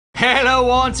Hello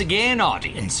once again,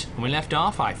 audience. When we left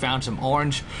off, I found some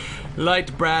orange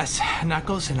light brass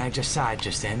knuckles, and I just sighed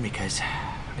just then because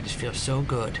I just feel so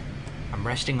good. I'm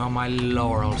resting on my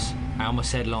laurels. I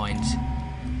almost said loins.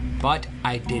 But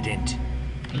I didn't.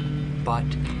 Well,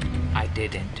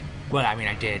 I mean,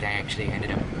 I did. I did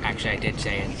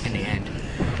say it in the end.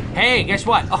 Hey, guess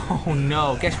what? Oh,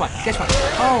 no. Guess what?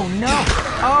 Oh, no.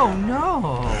 Oh,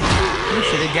 no. You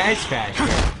should have guessed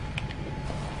faster.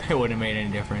 It wouldn't have made any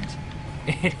difference.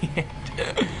 Idiot.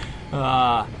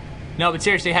 No, but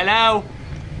seriously, hello?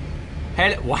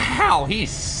 Hello? Wow, he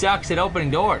sucks at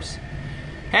opening doors.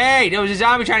 Hey, there was a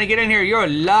zombie trying to get in here. You're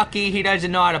lucky he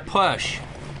doesn't know how to push.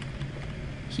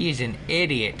 He's an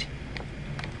idiot.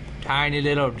 Tiny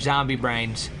little zombie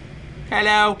brains.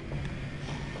 Hello?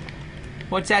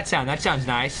 What's that sound? That sounds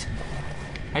nice.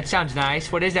 That sounds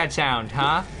nice. What is that sound,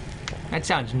 huh? That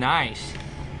sounds nice.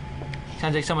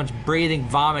 Sounds like someone's breathing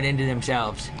vomit into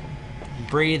themselves.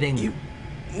 Breathing. You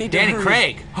need Danny to hurry.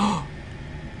 Craig. Oh,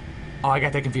 I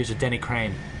got that confused with Denny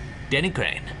Crane. Denny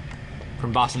Crane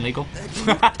from Boston Legal.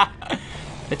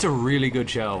 That's a really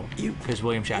good show. Because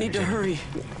William Shatner. Need to hurry.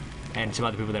 And some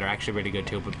other people that are actually really good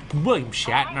too. But William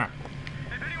Shatner.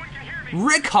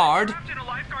 Rick Hard.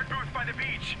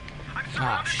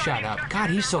 Oh, shut up. God,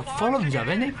 he's so full of himself,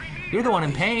 isn't he? You're the one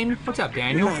in pain. What's up,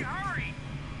 Daniel? You're not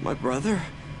my brother?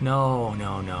 No.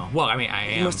 Well, I mean, I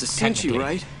am. He must have sent you,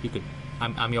 right? You could.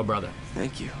 I'm your brother.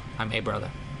 Thank you. I'm a brother.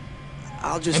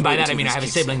 I'll just. And by wait that I until mean I this have a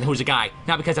gets- sibling who's a guy,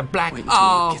 not because I'm black. Wait until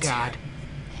Oh it gets God.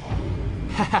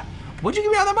 What'd you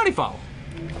give me all that money for?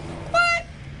 What?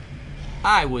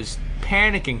 I was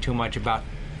panicking too much about.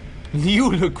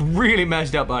 You look really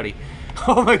messed up, buddy.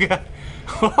 Oh my God.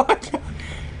 What?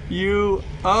 You.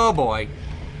 Oh boy.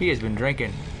 He has been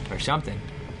drinking or something.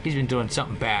 He's been doing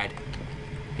something bad.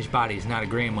 His body is not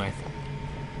agreeing with.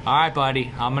 Alright,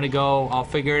 buddy. I'm gonna go. I'll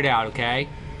figure it out, okay?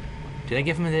 Did I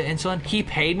give him the insulin? He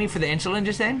paid me for the insulin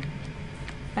just then?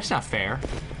 That's not fair.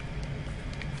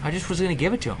 I just was gonna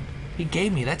give it to him. He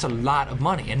gave me. That's a lot of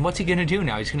money. And what's he gonna do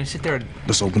now? He's gonna sit there and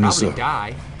Let's open this probably up.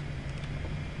 die.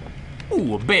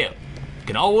 Ooh, a bill.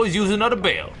 Can always use another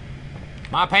bill.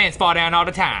 My pants fall down all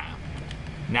the time.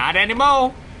 Not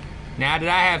anymore. Now that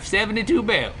I have 72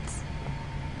 belts.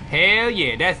 Hell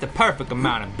yeah, that's the perfect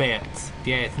amount of belts. If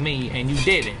you ask me, and you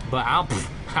didn't. But I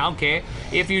don't care.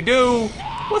 If you do,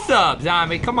 what's up,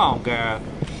 zombie? Come on, girl.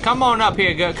 Come on up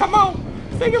here, girl. Come on.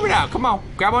 Figure it out. Come on.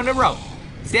 Grab on the rope.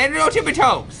 Stand on your tippy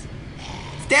toes.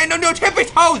 Stand on your tippy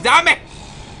toes, zombie.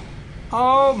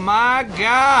 Oh my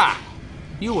God.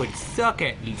 You would suck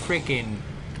at freaking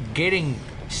getting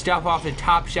stuff off the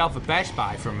top shelf at Best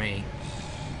Buy for me.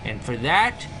 And for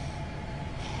that,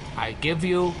 I give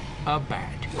you a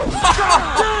bat.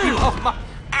 Oh my,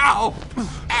 ow!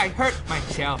 I hurt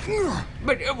myself,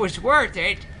 but it was worth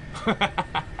it.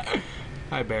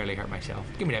 I barely hurt myself.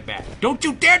 Give me that bat. Don't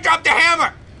you dare drop the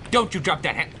hammer! Don't you drop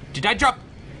that hammer. Did I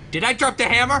drop the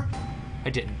hammer? I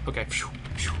didn't. Okay.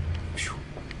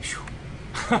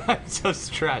 I'm so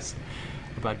stressed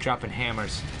about dropping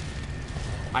hammers.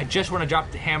 I just want to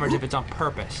drop the hammers if it's on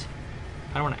purpose.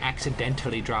 I don't want to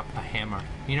accidentally drop a hammer.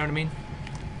 You know what I mean?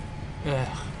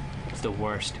 Ugh. It's the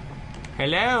worst.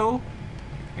 Hello?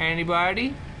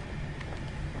 Anybody?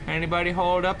 Anybody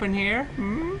hold up in here?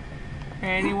 Hmm?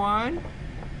 Anyone?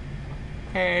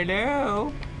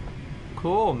 Hello?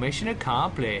 Cool, mission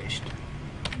accomplished.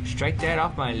 Strike that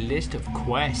off my list of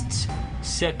quests.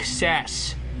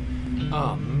 Success.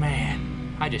 Oh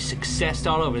man, I just successed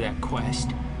all over that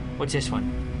quest. What's this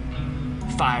one?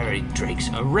 Fiery Drake's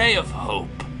Array of Hope.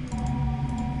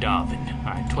 Darwin.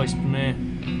 Alright, twice per minute.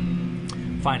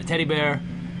 Find a teddy bear.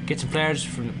 Get some flares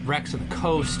from the wrecks of the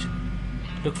coast.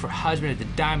 Look for a husband at the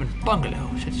Diamond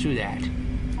Bungalows. Let's do that.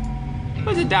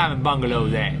 Where's the Diamond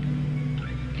Bungalows at?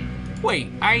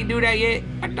 Wait, I ain't do that yet?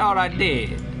 I thought I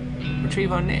did.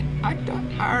 Retrieve her neck. I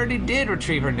already did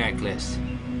retrieve her necklace.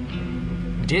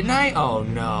 Didn't I? Oh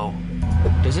no.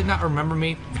 Does it not remember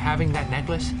me having that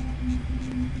necklace?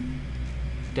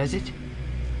 Does it?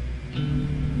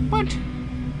 What?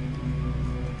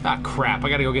 Ah, crap. I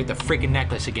gotta go get the freaking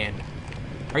necklace again.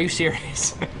 Are you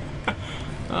serious?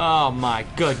 Oh my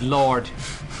good lord.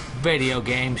 Video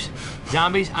games.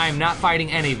 Zombies, I am not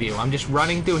fighting any of you. I'm just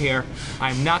running through here.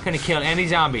 I'm not gonna kill any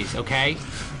zombies, okay?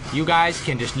 You guys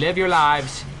can just live your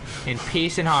lives in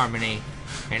peace and harmony.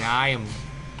 And I am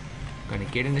gonna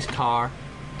get in this car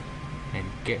and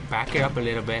back it up a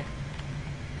little bit.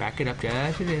 Back it up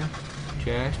just a little.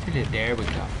 Just a little. There we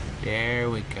go. There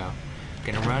we go.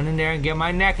 Gonna run in there and get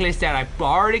my necklace that I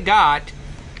already got.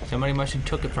 Somebody must have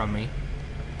took it from me.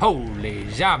 Holy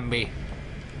zombie.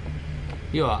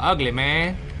 You're ugly,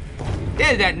 man.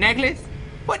 There's that necklace.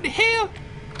 What the hell?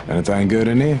 Anything good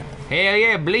in there? Hell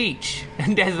yeah, bleach.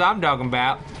 That's what I'm talking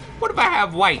about. What if I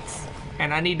have whites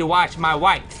and I need to wash my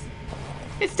whites?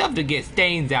 It's tough to get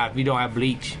stains out if you don't have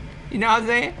bleach. You know what I'm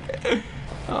saying?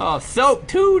 Oh, soap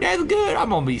too, that's good. I'm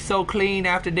gonna be so clean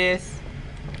after this.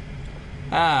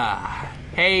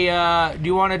 Hey, do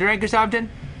you want a drink or something?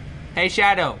 Hey,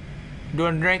 Shadow, do you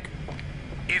want a drink?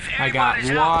 If I got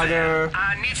anybody's water. out there,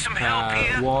 I need some help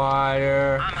here.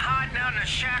 Water. I'm hiding out in a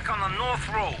shack on the North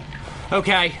Road.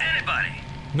 Okay, Anybody?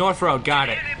 North Road, got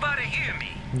it. Anybody hear me?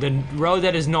 The road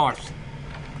that is north.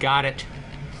 Got it.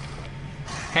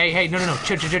 Hey, no,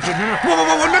 chill, no. Whoa,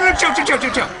 no,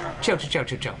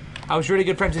 chill. I was really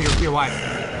good friends with your wife.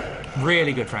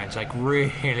 Really good friends, like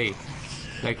really,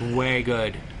 like way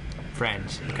good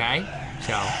friends, okay?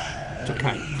 So, it's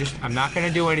okay. I'm not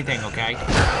gonna do anything, okay?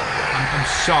 I'm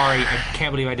sorry. I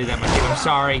can't believe I did that much. I'm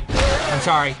sorry.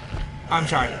 I'm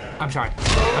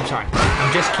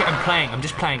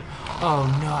just playing. Oh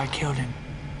no, I killed him.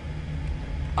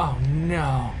 Oh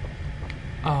no,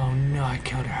 I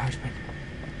killed her husband.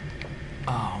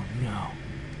 Oh no.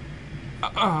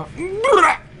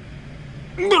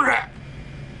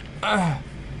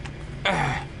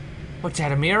 What's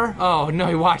that, a mirror? Oh no,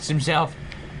 he watched himself.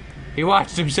 He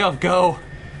watched himself go.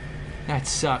 That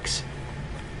sucks.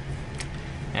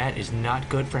 That is not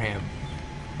good for him.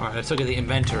 Alright, let's look at the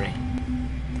inventory.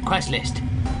 Quest list.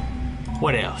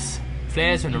 What else?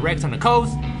 Flares from the wrecks on the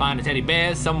coast. Find a teddy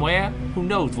bear somewhere. Who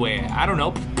knows where? I don't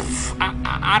know.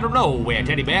 I don't know where,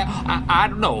 teddy bear. I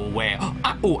don't know where.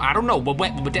 I don't know. But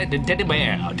teddy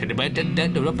bear.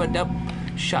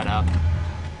 Shut up.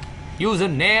 Use a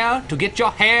nail to get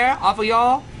your hair off of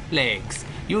your legs.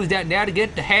 Use that nail to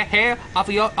get the hair off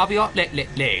of your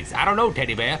legs. I don't know,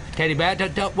 teddy bear. Teddy bear,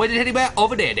 where's the teddy bear?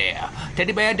 Over there.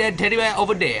 Teddy bear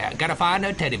over there. Gotta find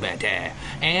a teddy bear there.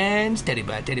 And teddy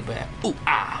bear. Ooh,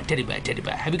 teddy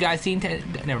bear. Have you guys seen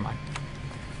never mind.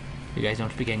 You guys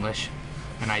don't speak English.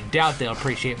 And I doubt they'll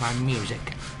appreciate my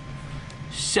music.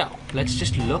 So, let's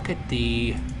just look at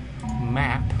the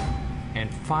map and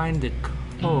find the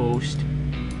coast.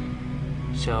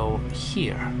 So,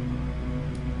 here.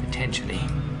 Potentially.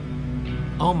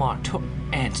 Omar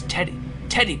and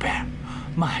teddy bear.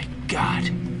 My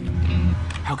God.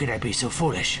 How could I be so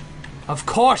foolish? Of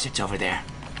course it's over there.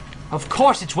 Of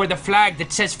course it's where the flag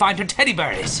that says find her teddy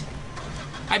bear is.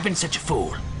 I've been such a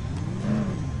fool.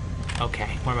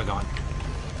 Okay, where am I going?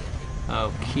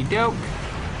 Okie doke.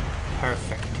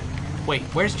 Perfect. Wait,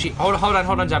 where's Jean? Hold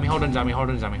on, zombie.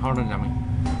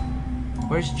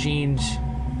 Where's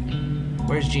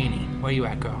Jeannie? Where you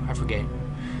at, girl? I forget.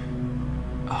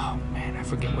 Oh man, I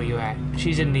forget where you at.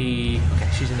 She's in the. Okay,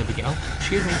 she's in the beginning. Oh,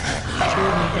 excuse me.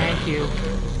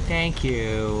 Thank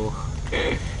you.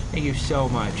 Thank you so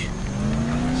much.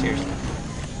 Seriously.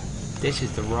 This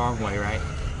is the wrong way, right?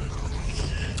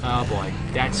 Oh boy,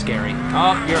 that's scary.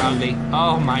 Oh, you're ugly.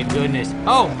 Oh my goodness.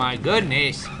 Oh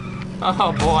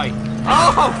Oh boy.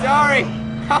 Oh,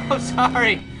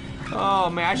 sorry. Oh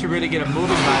man, I should really get a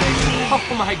moving body.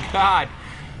 Oh my God.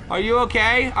 Are you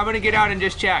okay? I'm gonna get out and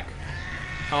just check.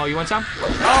 Oh, you want some?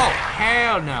 Oh,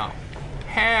 hell no.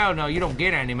 Hell no, you don't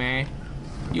get any, man.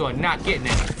 You are not getting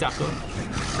any, sucker.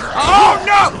 Oh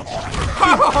no!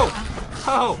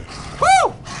 Oh!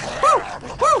 Woo!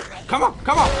 Come on!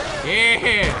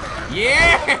 Yeah!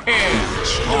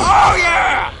 Oh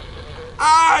yeah!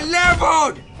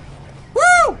 Leveled!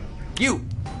 Woo! You!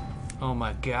 Oh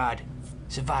my God.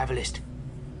 Survivalist.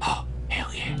 Oh,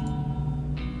 hell yeah.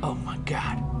 Oh my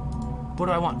God. What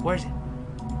do I want? Where's it?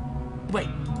 Wait.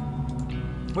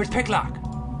 Where's Picklock?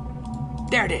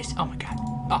 There it is. Oh my God.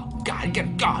 Oh God, get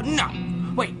it. God, no.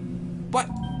 Wait. What?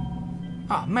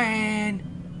 Oh man.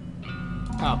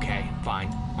 Okay,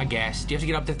 fine. I guess. Do you have to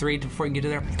get up to 3 before you can get to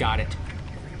there? Got it.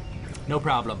 No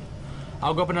problem.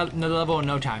 I'll go up another level in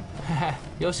no time.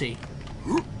 You'll see.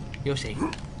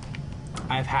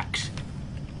 I have hacks.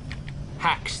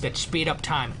 Hacks that speed up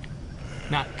time.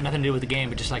 Nothing to do with the game,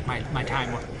 but just like my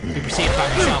time will be perceived by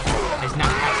myself as not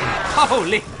passing.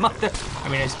 Holy mother! I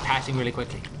mean, it's passing really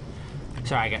quickly.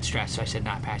 Sorry, I got stressed, so I said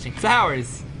not passing.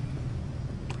 Flowers!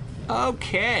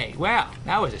 Okay, well,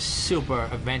 that was a super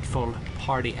eventful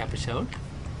party episode,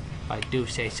 if I do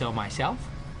say so myself.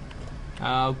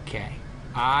 Okay,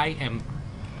 I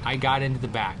got into the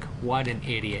back. What an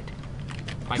idiot.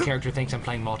 My character thinks I'm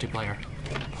playing multiplayer.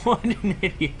 What an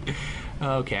idiot.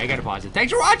 Okay, I gotta pause it.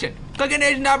 Thanks for watching. Click on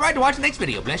the right to watch the next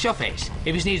video. Bless your face.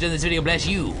 If you sneeze in this video, bless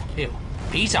you. Ew.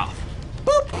 Peace off.